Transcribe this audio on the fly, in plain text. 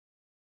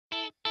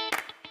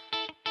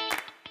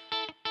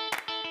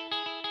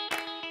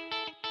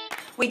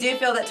We do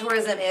feel that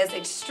tourism is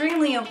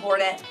extremely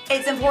important.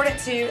 It's important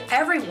to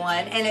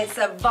everyone, and it's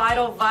a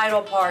vital,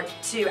 vital part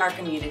to our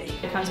community.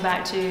 It comes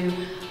back to,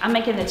 I'm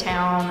making the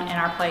town and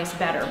our place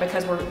better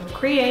because we're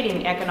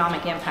creating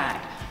economic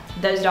impact.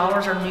 Those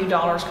dollars are new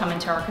dollars coming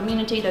to our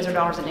community. Those are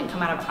dollars that didn't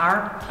come out of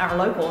our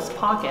locals'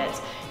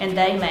 pockets, and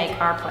they make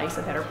our place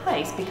a better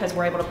place because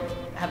we're able to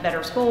have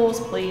better schools,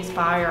 police,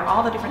 fire,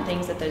 all the different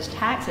things that those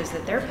taxes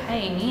that they're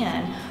paying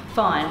in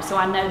fund. So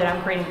I know that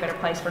I'm creating a better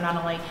place for not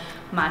only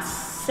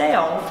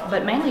myself,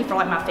 but mainly for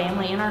like my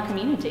family and our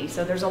community.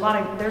 So there's a lot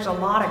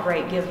of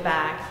great give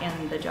back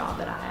in the job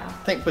that I have.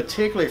 I think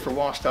particularly for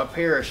Ouachita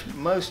Parish,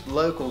 most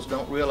locals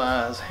don't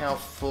realize how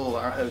full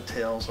our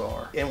hotels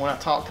are. And when I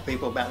talk to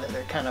people about that,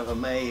 they're kind of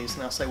amazed.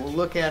 And I say, well,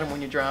 look at them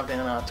when you drive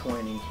down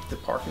I-20. The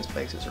parking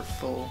spaces are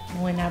full.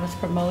 When I was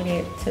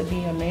promoted to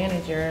be a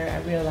manager,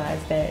 I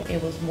realized that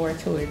it was more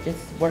to it just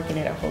working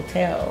at a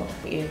hotel.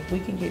 If we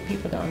can get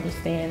people to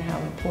understand how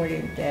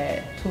important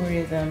that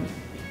tourism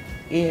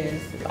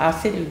is, our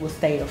city will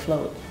stay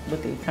afloat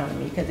with the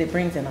economy because it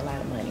brings in a lot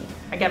of money.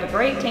 I have a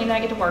great team that I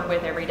get to work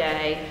with every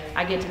day.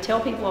 I get to tell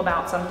people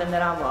about something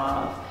that I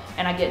love,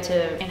 and I get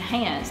to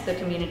enhance the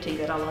community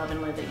that I love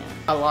and live in.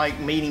 I like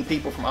meeting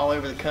people from all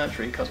over the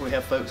country because we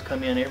have folks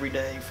come in every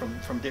day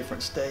from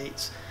different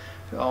states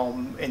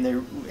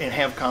and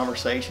have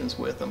conversations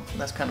with them. And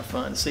that's kind of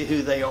fun to see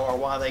who they are,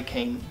 why they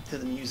came to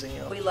the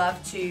museum. We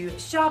love to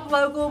shop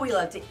local, we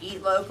love to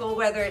eat local,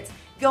 whether it's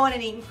going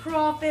and eating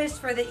crawfish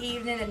for the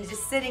evening and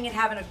just sitting and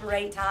having a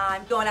great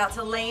time, going out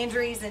to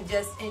Landry's and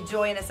just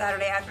enjoying a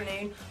Saturday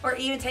afternoon, or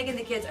even taking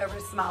the kids over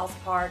to Smiles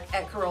Park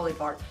at Caroli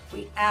Park.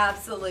 We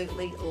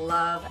absolutely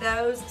love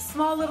those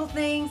small little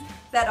things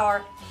that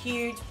are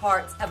huge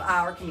parts of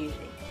our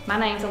community. My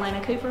name's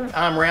Elena Cooper.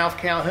 I'm Ralph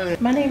Calhoun.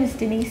 My name is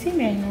Denise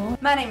Emanuel.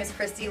 My name is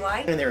Christy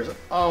White. And there's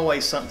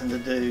always something to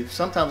do.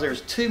 Sometimes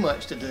there's too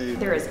much to do.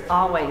 There is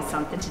always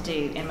something to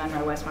do in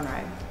Monroe, West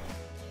Monroe.